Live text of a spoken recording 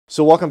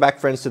So welcome back,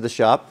 friends, to the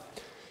shop.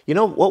 You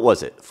know, what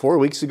was it, 4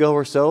 weeks ago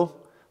or so?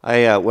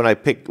 When I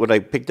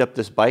picked up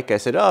this bike, I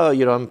said, oh,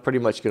 you know, I'm pretty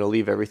much going to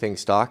leave everything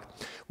stock.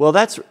 Well,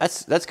 that's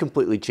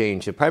completely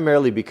changed, and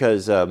primarily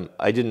because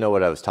I didn't know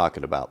what I was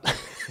talking about.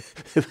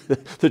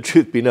 The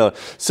truth be known.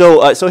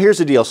 So here's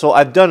the deal. So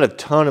I've done a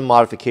ton of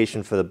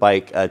modification for the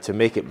bike to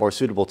make it more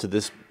suitable to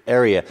this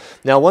area.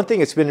 Now, one thing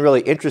that's been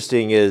really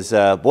interesting is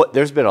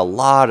there's been a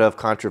lot of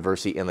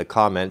controversy in the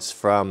comments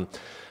from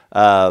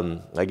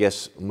I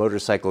guess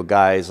motorcycle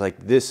guys like,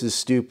 this is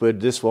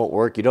stupid, this won't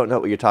work, you don't know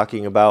what you're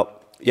talking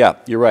about. Yeah,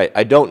 you're right,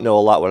 I don't know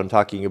a lot what I'm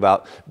talking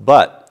about,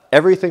 but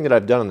everything that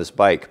I've done on this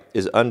bike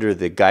is under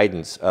the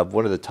guidance of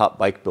one of the top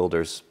bike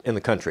builders in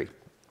the country.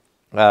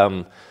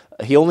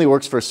 He only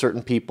works for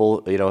certain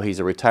people. You know, he's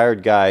a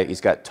retired guy.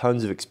 He's got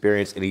tons of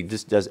experience, and he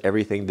just does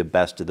everything the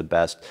best of the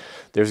best.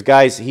 There's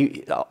guys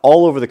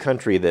all over the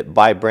country that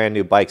buy brand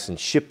new bikes and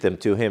ship them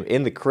to him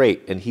in the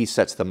crate, and he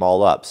sets them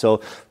all up. So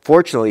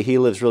fortunately, he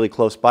lives really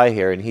close by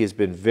here, and he has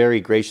been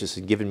very gracious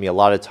and given me a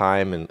lot of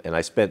time, and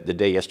I spent the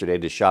day yesterday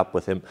to shop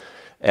with him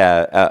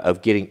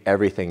of getting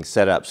everything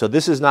set up. So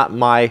this is not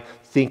my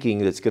thinking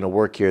that's going to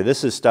work here.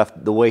 This is stuff,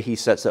 the way he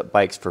sets up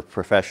bikes for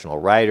professional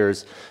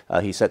riders.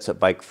 He sets up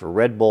bike for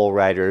Red Bull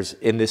riders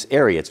in this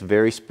area. It's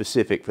very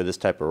specific for this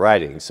type of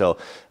riding. So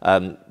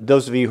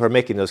those of you who are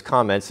making those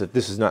comments that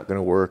this is not going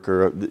to work,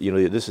 or, you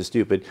know, this is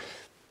stupid,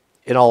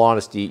 in all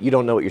honesty, you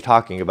don't know what you're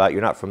talking about.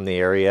 You're not from the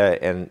area,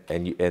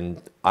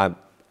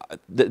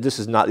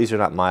 these are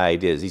not my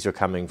ideas. These are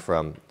coming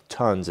from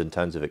tons and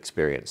tons of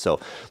experience. So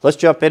let's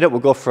jump in it.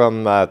 We'll go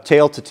from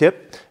tail to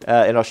tip,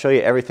 and I'll show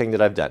you everything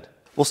that I've done.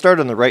 We'll start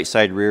on the right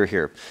side rear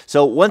here.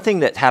 So one thing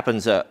that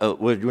happens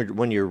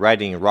when you're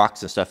riding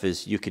rocks and stuff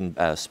is you can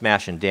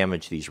smash and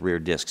damage these rear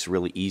discs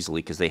really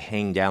easily because they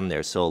hang down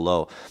there so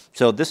low.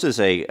 So this is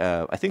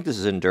I think this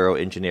is Enduro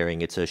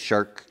Engineering. It's a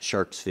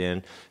shark's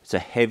fin. It's a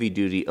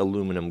heavy-duty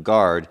aluminum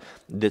guard.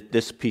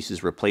 This piece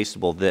is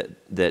replaceable.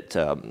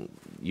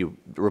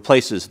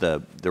 Replaces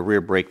the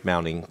rear brake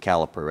mounting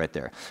caliper right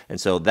there, and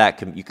so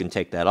you can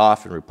take that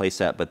off and replace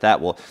that. But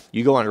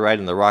you go on a ride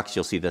in the rocks,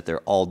 you'll see that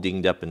they're all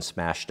dinged up and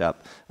smashed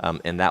up,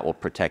 and that will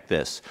protect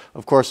this.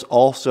 Of course,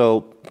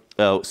 also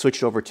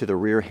switched over to the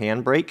rear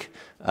handbrake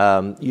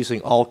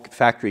using all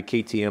factory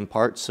KTM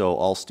parts, so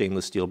all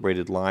stainless steel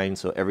braided line.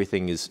 So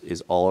everything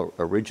is all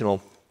original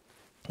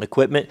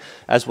equipment,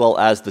 as well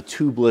as the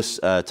tubeless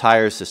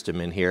tire system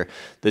in here.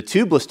 The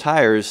tubeless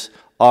tires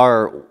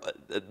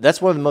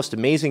that's one of the most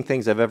amazing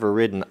things I've ever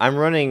ridden. I'm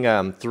running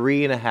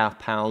 3.5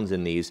 pounds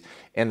in these,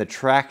 and the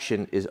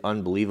traction is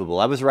unbelievable.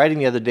 I was riding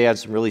the other day on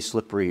some really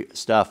slippery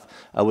stuff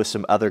with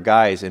some other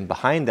guys, and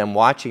behind them,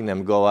 watching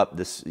them go up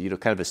this, you know,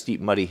 kind of a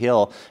steep, muddy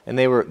hill, and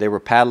they were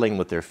paddling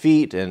with their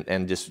feet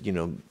and just, you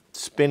know,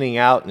 spinning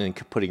out and then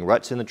putting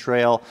ruts in the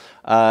trail,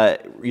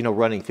 you know,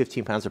 running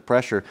 15 pounds of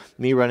pressure.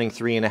 Me running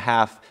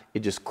 3.5,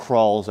 it just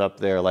crawls up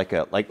there like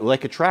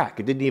a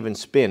track. It didn't even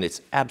spin.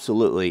 It's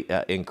absolutely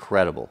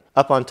incredible.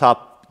 Up on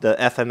top, the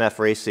FMF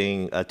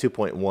Racing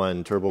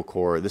 2.1 Turbo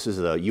Core. This is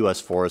a U.S.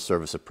 Forest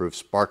Service approved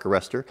spark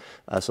arrestor,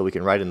 so we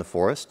can ride in the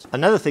forest.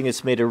 Another thing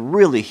that's made a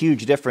really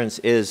huge difference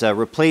is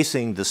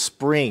replacing the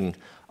spring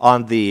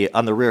on the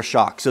rear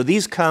shock. So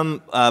these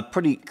come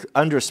pretty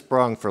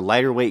undersprung for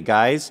lighter weight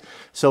guys.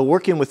 So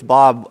working with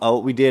Bob,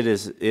 what we did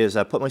is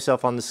I put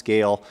myself on the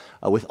scale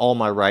with all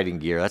my riding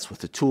gear. That's with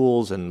the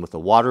tools and with the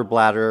water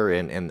bladder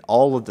and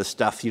all of the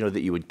stuff, you know,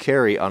 that you would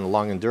carry on a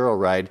long enduro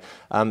ride,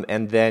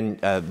 and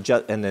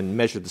then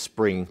measure the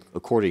spring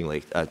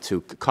accordingly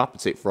to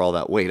compensate for all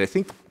that weight. I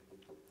think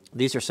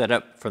these are set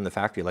up from the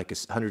factory like a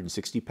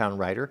 160-pound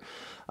rider.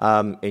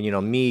 And, you know,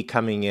 me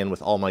coming in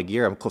with all my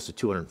gear, I'm close to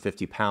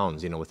 250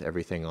 pounds, you know, with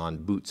everything on,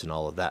 boots and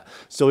all of that.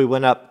 So we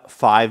went up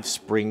 5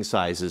 spring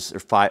sizes, or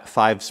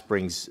five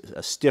springs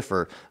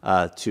stiffer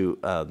to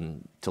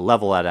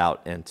level that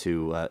out and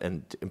to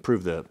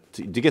improve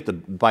to get the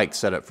bike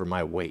set up for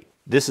my weight.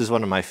 This is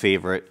one of my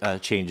favorite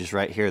changes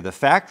right here. The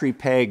factory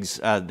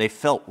pegs, they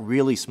felt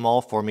really small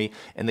for me,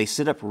 and they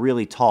sit up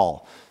really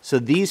tall. So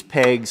these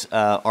pegs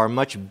are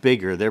much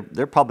bigger.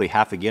 They're probably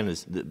half again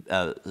as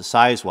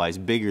size-wise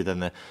bigger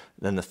than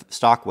the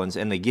stock ones,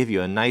 and they give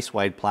you a nice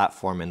wide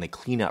platform, and they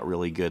clean out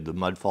really good. The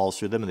mud falls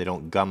through them, and they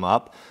don't gum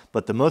up.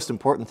 But the most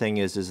important thing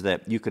is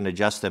that you can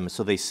adjust them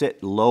so they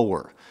sit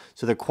lower.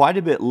 So they're quite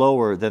a bit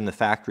lower than the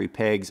factory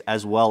pegs,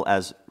 as well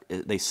as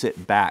they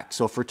sit back.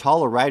 So for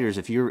taller riders,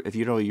 if you're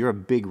a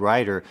big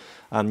rider,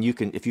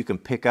 if you can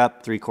pick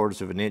up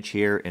 3/4 of an inch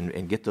here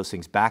and get those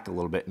things back a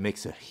little bit, it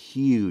makes a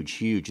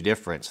huge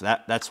difference.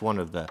 That's one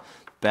of the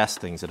best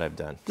things that I've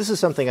done. This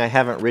is something I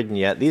haven't ridden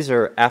yet. These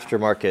are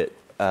aftermarket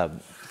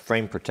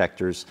frame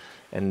protectors,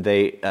 and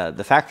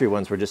the factory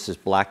ones were just this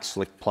black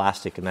slick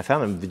plastic, and I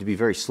found them to be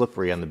very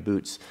slippery on the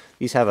boots.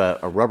 These have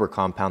a rubber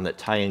compound that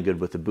tie in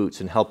good with the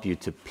boots and help you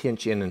to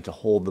pinch in and to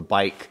hold the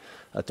bike,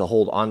 to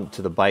hold on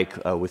to the bike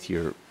with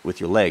your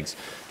legs.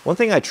 One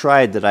thing I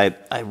tried that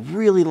I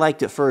really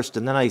liked at first,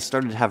 and then I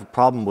started to have a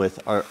problem with,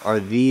 are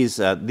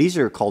these. These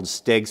are called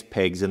Steg's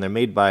pegs, and they're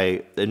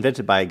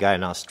invented by a guy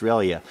in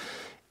Australia.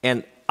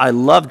 And I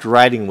loved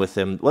riding with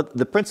them. What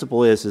the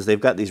principle is they've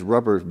got these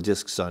rubber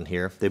discs on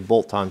here. They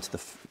bolt onto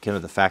the kind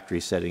of the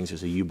factory settings.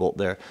 There's a U-bolt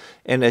there.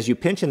 And as you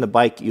pinch in the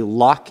bike, you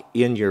lock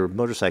in your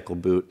motorcycle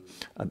boot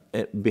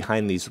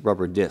behind these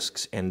rubber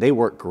discs. And they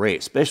work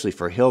great, especially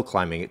for hill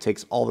climbing. It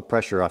takes all the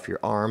pressure off your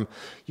arm.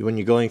 When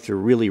you're going through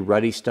really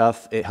rutty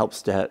stuff, it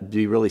helps to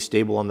be really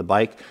stable on the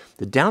bike.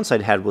 The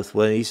downside I had with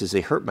one of these is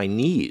they hurt my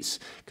knees.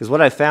 Because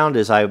what I found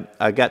is I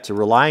got to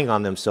relying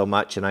on them so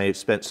much, and I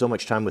spent so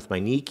much time with my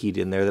knee keyed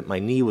in there that my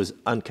knee was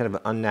kind of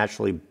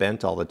unnaturally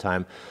bent all the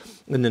time.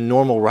 In the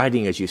normal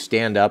riding, as you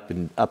stand up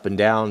and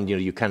down,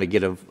 you kind of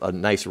get a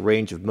nice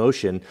range of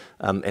motion,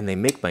 and they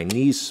make my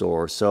knees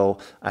sore. So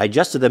I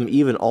adjusted them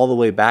even all the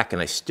way back,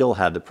 and I still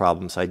had the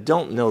problem. So I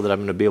don't know that I'm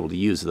going to be able to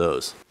use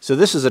those. So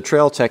this is a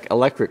Trailtech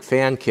electric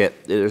fan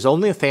kit. There's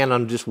only a fan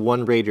on just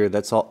one radiator.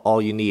 That's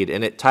all you need,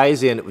 and it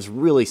ties in. It was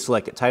really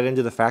slick. It tied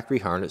into the factory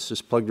harness,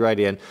 just plugged right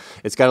in.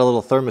 It's got a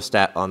little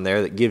thermostat on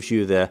there that gives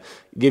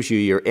you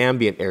your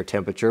ambient air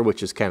temperature,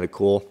 which is kind of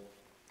cool.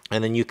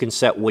 And then you can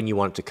set when you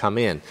want it to come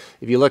in.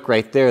 If you look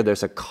right there,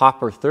 there's a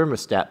copper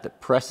thermostat that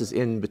presses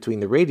in between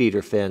the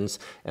radiator fins,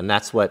 and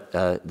that's what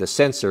the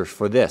sensor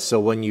for this.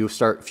 So when you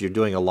start, if you're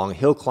doing a long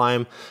hill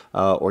climb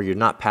or you're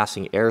not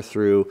passing air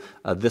through,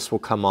 this will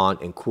come on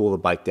and cool the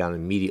bike down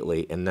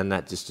immediately. And then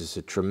that just is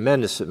a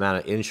tremendous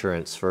amount of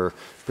insurance for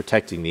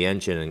protecting the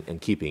engine and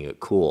keeping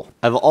it cool.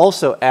 I've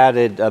also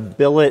added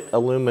billet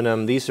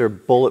aluminum. These are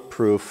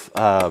bulletproof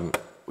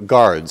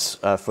guards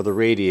for the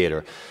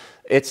radiator.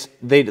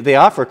 They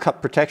offer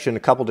protection a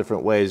couple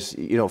different ways.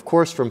 Of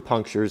course, from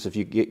punctures, if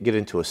you get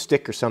into a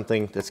stick or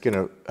something, that's going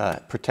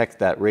to protect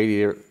that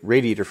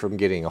radiator from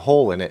getting a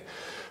hole in it.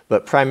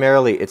 But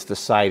primarily, it's the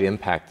side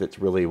impact that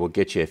really will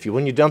get you.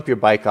 When you dump your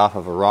bike off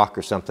of a rock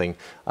or something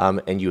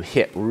and you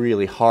hit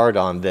really hard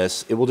on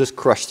this, it will just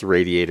crush the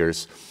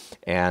radiators.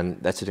 And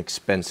that's an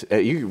expense.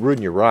 You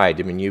ruin your ride.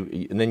 I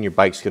mean, and then your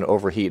bike's going to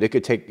overheat.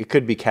 It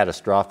could be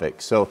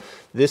catastrophic. So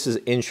this is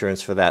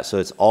insurance for that. So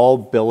it's all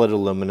billet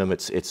aluminum.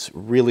 It's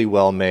really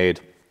well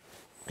made.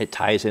 It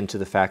ties into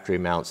the factory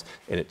mounts,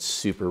 and it's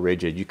super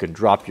rigid. You can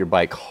drop your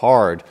bike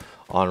hard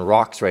on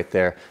rocks right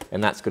there,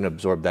 and that's going to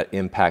absorb that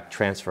impact,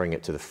 transferring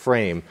it to the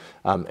frame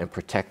and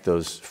protect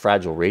those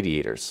fragile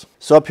radiators.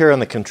 So up here on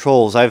the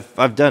controls,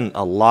 I've done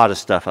a lot of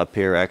stuff up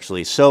here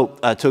actually. So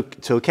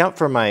to account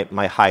for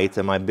my height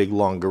and my big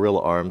long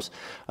gorilla arms,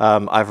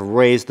 I've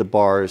raised the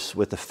bars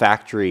with the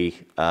factory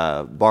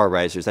bar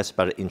risers. That's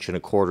about 1.25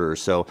 inches or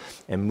so,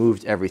 and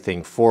moved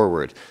everything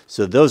forward.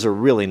 So those are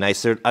really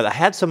nice. I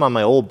had some on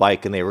my old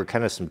bike, and they were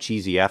kind of some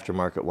cheesy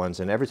aftermarket ones,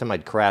 and every time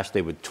I'd crash,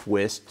 they would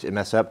twist and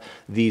mess up.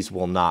 These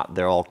will not.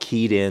 They're all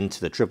keyed into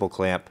the triple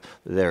clamp.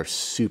 They're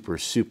super,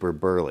 super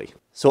burly.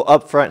 So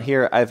up front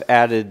here, I've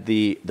added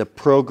the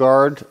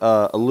ProGuard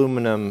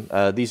aluminum.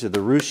 These are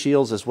the roof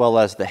shields as well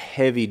as the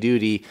heavy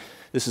duty.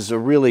 This is a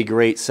really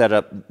great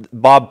setup.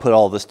 Bob put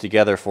all this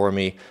together for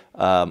me.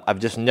 I've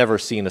just never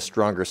seen a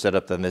stronger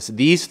setup than this.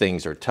 These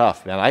things are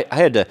tough, man. I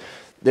had to,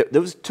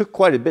 took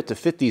quite a bit to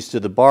fit these to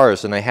the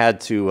bars, and I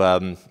had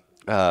to,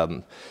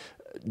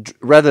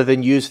 rather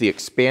than use the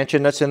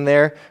expansion that's in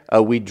there,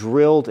 we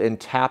drilled and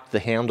tapped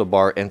the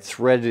handlebar and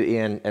threaded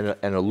in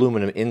an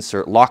aluminum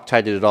insert,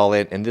 Loctited it all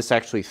in, and this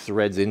actually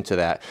threads into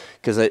that.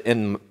 Because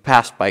in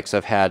past bikes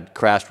I've had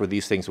crashed where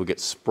these things will get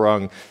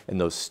sprung,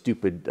 and those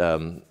stupid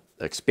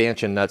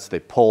expansion nuts, they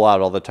pull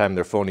out all the time,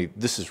 they're phony.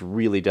 This is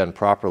really done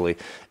properly,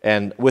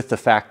 and with the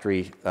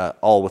factory,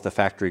 all with the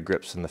factory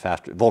grips and the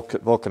factory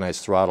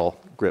vulcanized throttle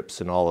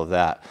grips and all of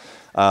that.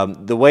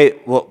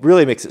 What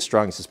really makes it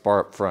strong is this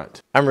bar up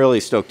front. I'm really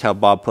stoked how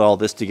Bob put all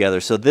this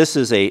together. So this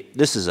is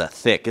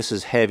thick, this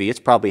is heavy. It's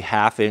probably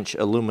 1/2 inch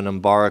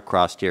aluminum bar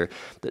across here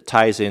that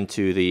ties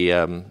into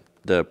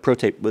the Pro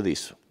Tape with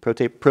these Pro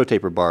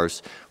Taper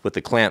bars with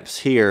the clamps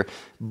here,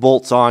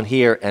 bolts on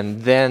here,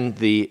 and then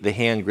the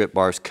hand grip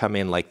bars come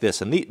in like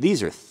this. And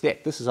these are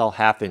thick. This is all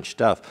 1/2 inch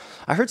stuff.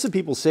 I heard some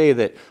people say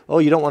that, oh,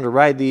 you don't want to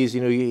ride these,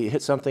 you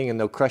hit something and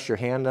they'll crush your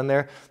hand on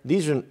there.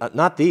 These are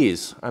not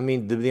these. I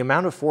mean, the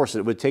amount of force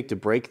it would take to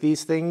break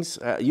these things,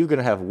 you're going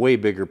to have way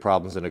bigger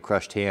problems than a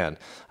crushed hand.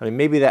 I mean,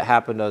 maybe that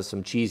happened on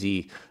some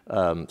cheesy,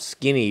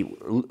 skinny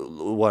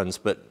ones,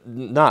 but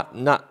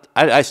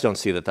I just don't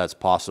see that that's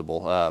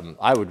possible.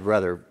 I would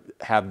rather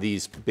have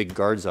these big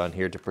guards on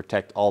here to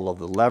protect all of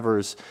the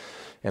levers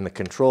and the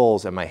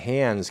controls and my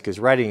hands, because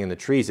riding in the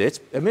trees,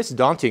 it's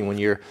daunting when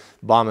you're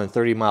bombing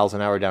 30 miles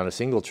an hour down a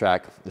single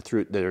track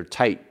that are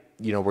tight,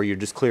 where you're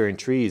just clearing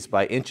trees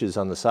by inches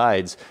on the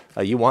sides.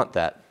 You want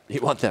that.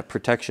 You want that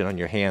protection on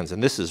your hands,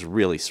 and this is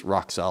really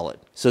rock solid.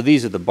 So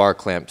these are the bar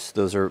clamps.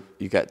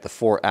 You got the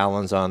 4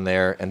 Allens on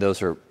there, and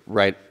those are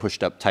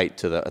pushed up tight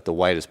to at the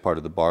widest part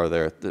of the bar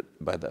there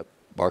by the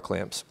bar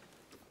clamps.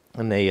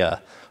 And they are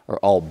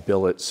all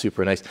billet,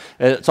 super nice.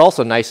 And it's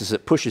also nice is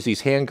it pushes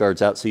these hand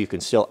guards out so you can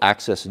still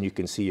access and you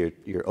can see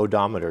your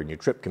odometer and your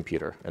trip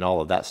computer and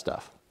all of that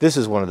stuff. This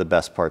is one of the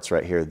best parts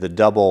right here, the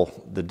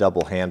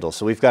double handle.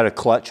 So we've got a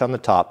clutch on the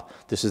top.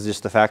 This is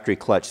just the factory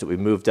clutch that we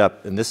moved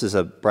up, and this is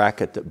a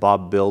bracket that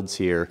Bob builds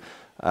here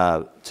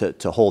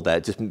to hold that.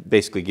 It just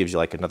basically gives you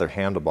like another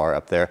handlebar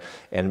up there,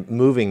 and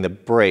moving the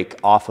brake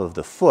off of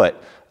the foot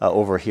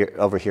over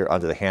here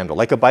onto the handle,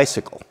 like a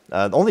bicycle.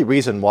 The only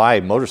reason why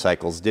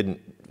motorcycles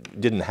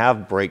didn't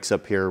have brakes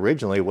up here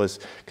originally was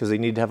because they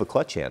needed to have a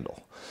clutch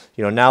handle.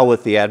 You know, now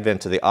with the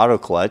advent of the auto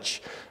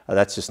clutch,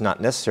 that's just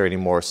not necessary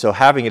anymore. So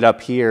having it up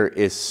here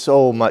is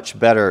so much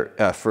better,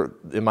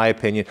 in my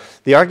opinion.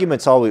 The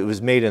argument's always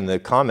was made in the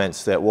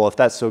comments that, well, if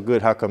that's so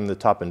good, how come the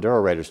top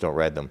enduro riders don't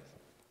ride them?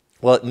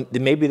 Well,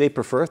 maybe they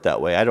prefer it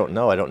that way. I don't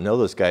know. I don't know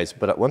those guys.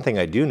 But one thing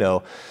I do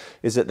know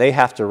is that they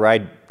have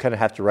to kind of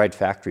have to ride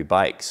factory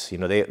bikes. You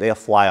know, they'll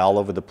fly all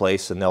over the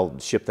place and they'll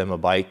ship them a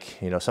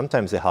bike. You know,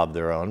 sometimes they have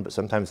their own, but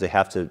sometimes they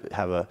have to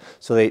have a,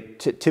 so they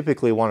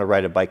typically want to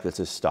ride a bike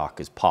that's as stock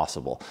as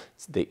possible.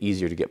 It's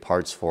easier to get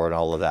parts for and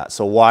all of that.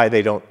 So why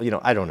they don't, you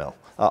know, I don't know.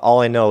 All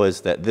I know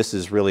is that this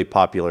is really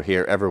popular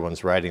here.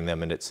 Everyone's riding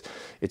them, and it's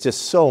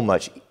just so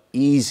much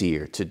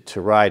easier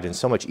to ride and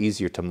so much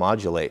easier to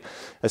modulate,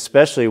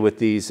 especially with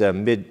these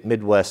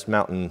Midwest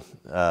mountain,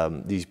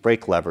 these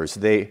brake levers.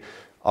 They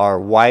are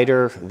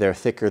wider, they're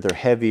thicker, they're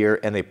heavier,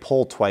 and they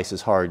pull twice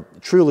as hard.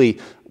 Truly,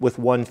 with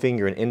one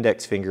finger, an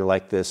index finger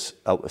like this,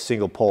 a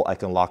single pull, I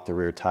can lock the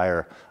rear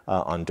tire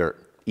on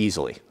dirt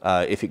easily.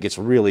 If it gets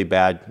really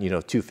bad, you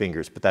know, 2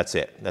 fingers, but that's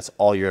it. That's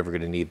all you're ever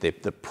going to need.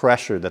 The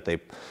pressure that they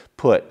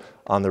put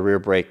on the rear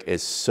brake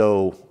is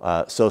so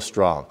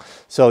strong.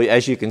 So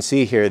as you can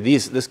see here,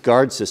 this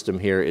guard system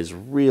here is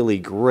really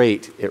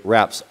great. It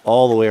wraps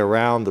all the way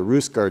around. The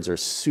roost guards are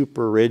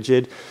super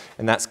rigid,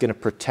 and that's going to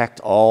protect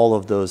all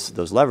of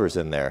those levers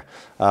in there.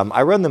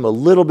 I run them a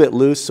little bit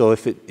loose, so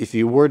if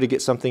you were to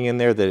get something in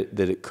there that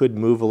it could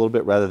move a little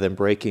bit rather than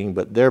breaking,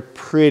 but they're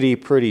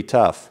pretty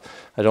tough.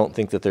 I don't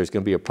think that there's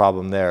going to be a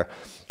problem there.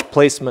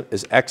 Placement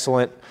is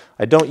excellent.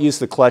 I don't use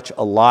the clutch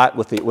a lot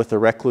with the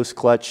Recluse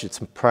clutch. It's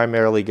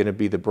primarily going to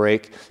be the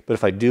brake, but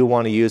if I do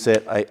want to use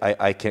it,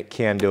 I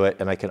can do it,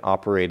 and I can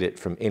operate it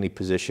from any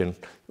position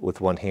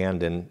with one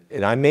hand.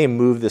 And I may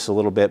move this a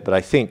little bit, but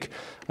I think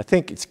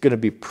it's going to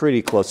be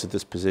pretty close at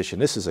this position.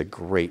 This is a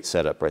great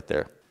setup right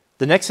there.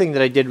 The next thing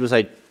that I did was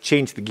I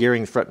changed the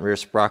gearing front and rear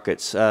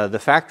sprockets. The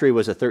factory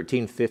was a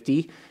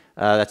 1350.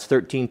 That's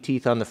 13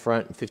 teeth on the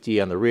front and 50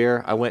 on the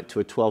rear. I went to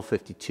a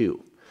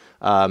 1252.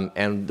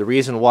 And the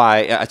reason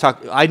why,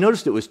 I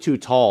noticed it was too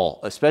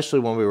tall, especially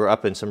when we were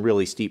up in some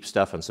really steep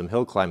stuff and some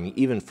hill climbing.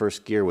 Even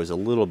first gear was a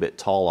little bit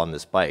tall on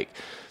this bike.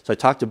 So I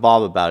talked to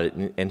Bob about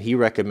it, and he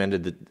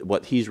recommended that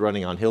what he's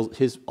running on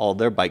all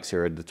their bikes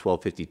here are the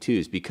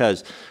 1252s,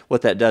 because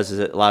what that does is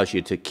it allows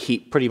you to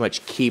pretty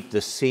much keep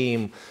the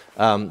same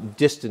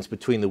distance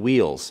between the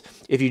wheels.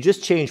 If you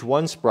just change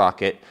one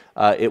sprocket,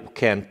 it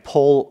can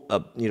pull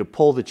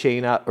the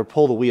chain up or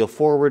pull the wheel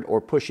forward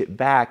or push it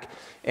back,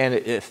 and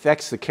it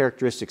affects the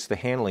characteristics, the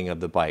handling of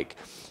the bike.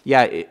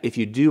 Yeah, if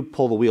you do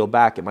pull the wheel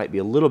back, it might be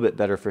a little bit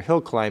better for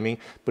hill climbing,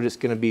 but it's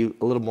going to be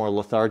a little more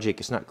lethargic.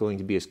 It's not going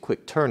to be as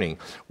quick turning,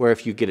 where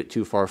if you get it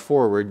too far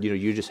forward,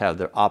 you just have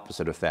the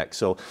opposite effect.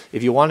 So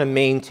if you want to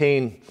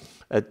maintain,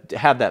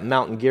 have that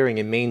mountain gearing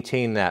and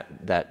maintain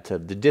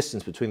the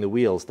distance between the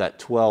wheels,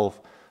 that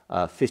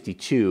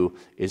 1252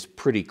 is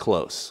pretty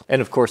close.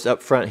 And of course,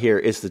 up front here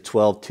is the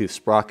 12-tooth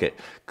sprocket.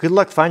 Good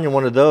luck finding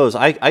one of those.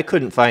 I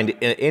couldn't find it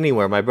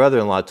anywhere. My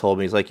brother-in-law told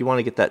me, he's like, you want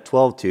to get that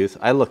 12-tooth?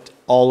 I looked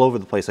all over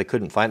the place. I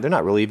couldn't find. They're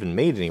not really even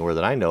made anywhere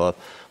that I know of.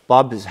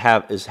 Bob is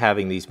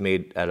having these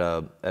made at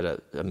a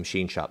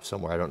machine shop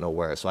somewhere. I don't know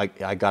where. So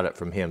I got it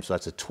from him. So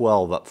that's a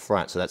 12 up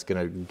front. So that's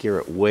going to gear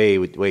it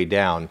way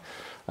down.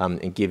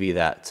 And give you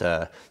that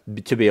to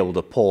be able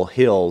to pull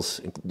hill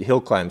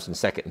climbs in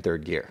second and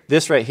third gear.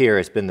 This right here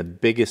has been the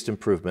biggest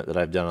improvement that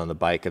I've done on the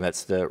bike, and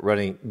that's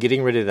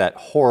getting rid of that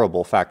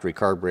horrible factory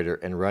carburetor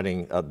and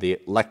running the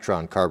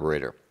Electron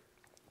carburetor.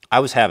 I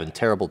was having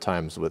terrible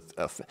times with,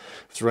 it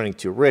was running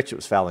too rich, it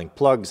was fouling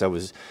plugs, I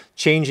was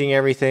changing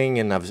everything,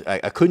 and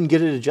I couldn't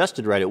get it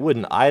adjusted right. It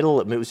wouldn't idle,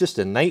 it was just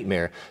a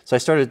nightmare. So I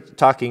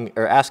started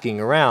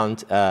asking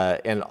around,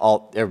 and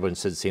everyone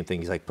said the same thing.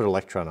 He's like, put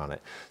Electron on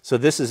it. So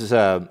this is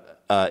a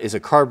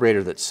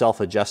carburetor that's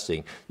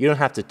self-adjusting. You don't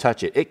have to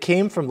touch it. It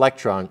came from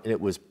Electron, and it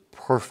was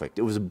perfect.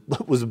 It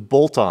was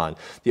bolt on.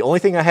 The only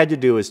thing I had to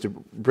do is to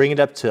bring it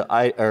up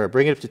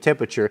to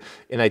temperature,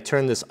 and I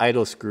turned this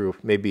idle screw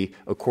maybe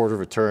a quarter of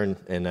a turn,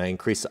 and I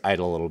increased the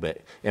idle a little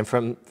bit.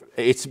 And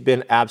it's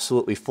been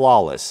absolutely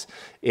flawless.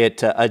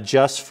 It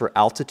adjusts for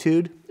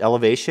altitude,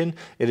 elevation.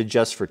 It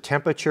adjusts for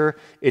temperature.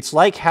 It's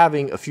like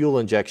having a fuel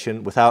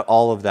injection without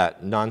all of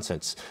that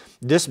nonsense.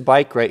 This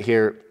bike right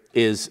here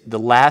is the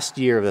last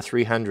year of the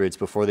 300s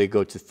before they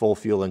go to full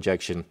fuel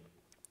injection.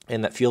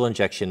 And that fuel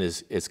injection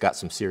it's got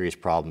some serious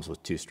problems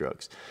with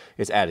two-strokes.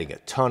 It's adding a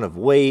ton of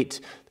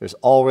weight. There's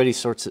already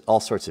all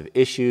sorts of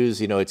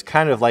issues. You know, it's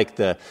kind of like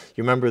you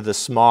remember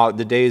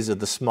the days of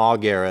the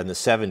smog era in the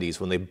 70s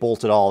when they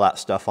bolted all that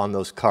stuff on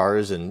those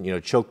cars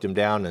and, choked them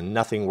down and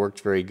nothing worked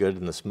very good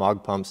in the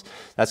smog pumps.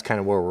 That's kind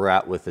of where we're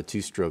at with the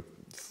two-stroke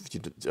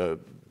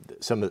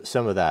some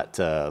of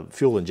that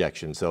fuel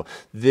injection. So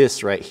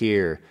this right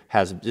here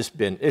has just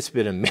been, it's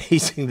been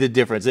amazing, the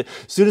difference. As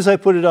soon as I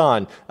put it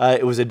on,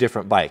 it was a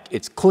different bike.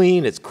 It's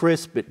clean, it's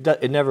crisp,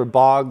 it never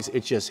bogs,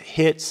 it just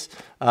hits.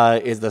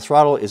 The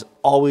throttle is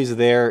always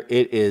there.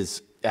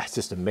 It's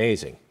just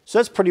amazing. So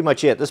that's pretty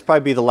much it. This will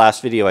probably be the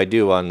last video I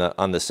do on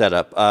the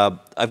setup.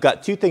 I've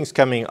got two things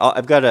coming.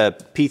 I've got a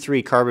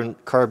P3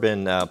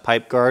 carbon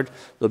pipe guard.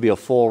 There'll be a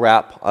full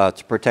wrap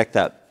to protect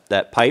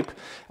that pipe,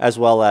 as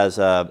well as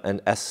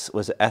an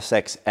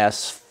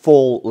SXS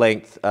full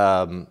length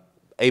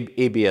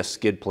ABS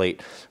skid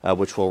plate,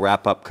 which will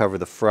wrap up, cover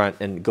the front,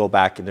 and go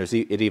back. And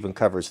it even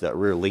covers that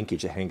rear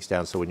linkage that hangs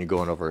down. So when you're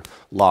going over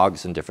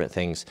logs and different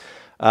things.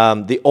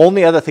 The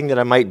only other thing that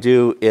I might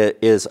do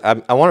is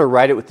I want to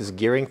ride it with this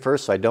gearing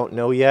first, so I don't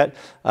know yet.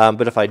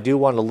 But if I do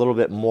want a little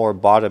bit more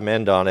bottom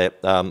end on it,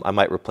 I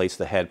might replace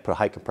the head, put a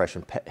high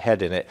compression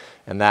head in it,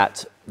 and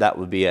that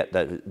would be it.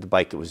 The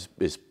bike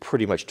is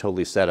pretty much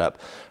totally set up.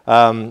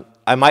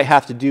 I might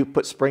have to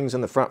put springs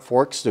in the front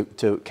forks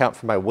to account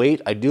for my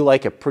weight. I do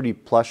like a pretty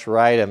plush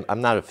ride.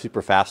 I'm not a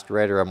super fast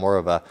rider. I'm more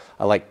of I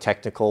like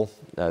technical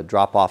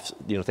drop-offs,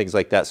 things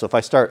like that. So if I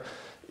start,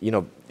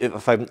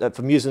 if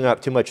I'm using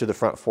up too much of the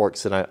front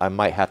forks, then I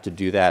might have to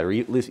do that, or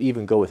at least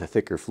even go with a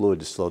thicker fluid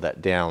to slow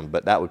that down.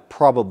 But that would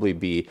probably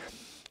be,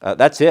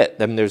 that's it.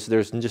 I mean, there's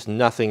just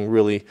nothing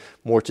really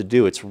more to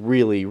do. It's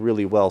really,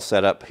 really well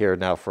set up here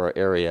now for our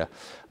area.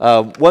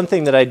 One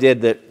thing that I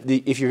did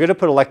if you're going to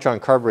put electron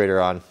carburetor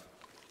on,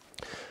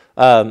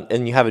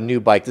 and you have a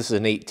new bike, this is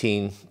an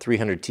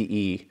 18300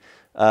 TE,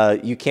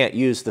 you can't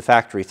use the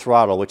factory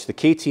throttle, which the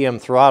KTM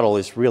throttle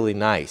is really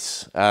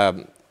nice.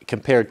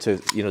 Compared to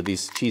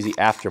these cheesy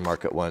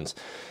aftermarket ones.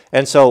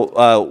 And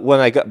so when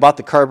I bought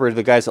the carburetor,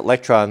 the guys at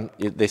Electron,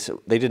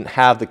 they didn't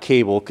have the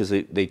cable because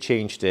they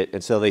changed it,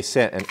 and so they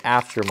sent an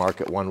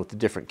aftermarket one with a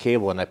different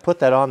cable, and I put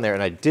that on there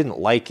and I didn't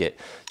like it.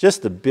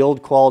 Just the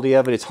build quality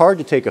of it. It's hard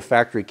to take a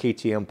factory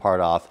KTM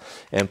part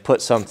off and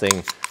put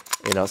something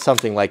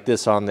something like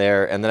this on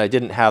there, and then I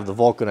didn't have the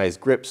vulcanized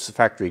grips,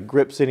 factory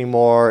grips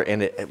anymore,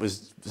 and it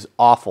was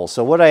awful.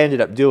 So what I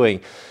ended up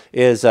doing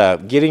is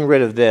getting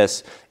rid of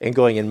this and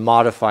going and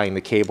modifying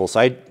the cable. So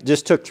I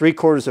just took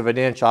 3/4 of an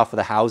inch off of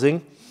the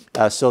housing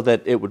so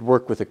that it would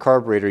work with the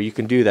carburetor. You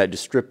can do that,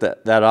 just strip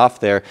that off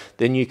there.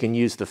 Then you can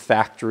use the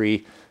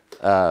factory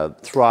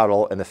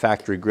throttle and the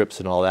factory grips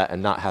and all that,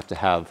 and not have to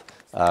have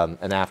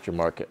an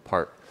aftermarket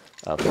part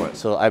for it.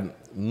 So I'm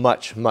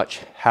much,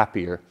 much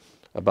happier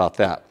about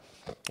that.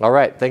 All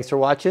right, thanks for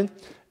watching,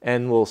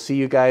 and we'll see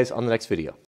you guys on the next video.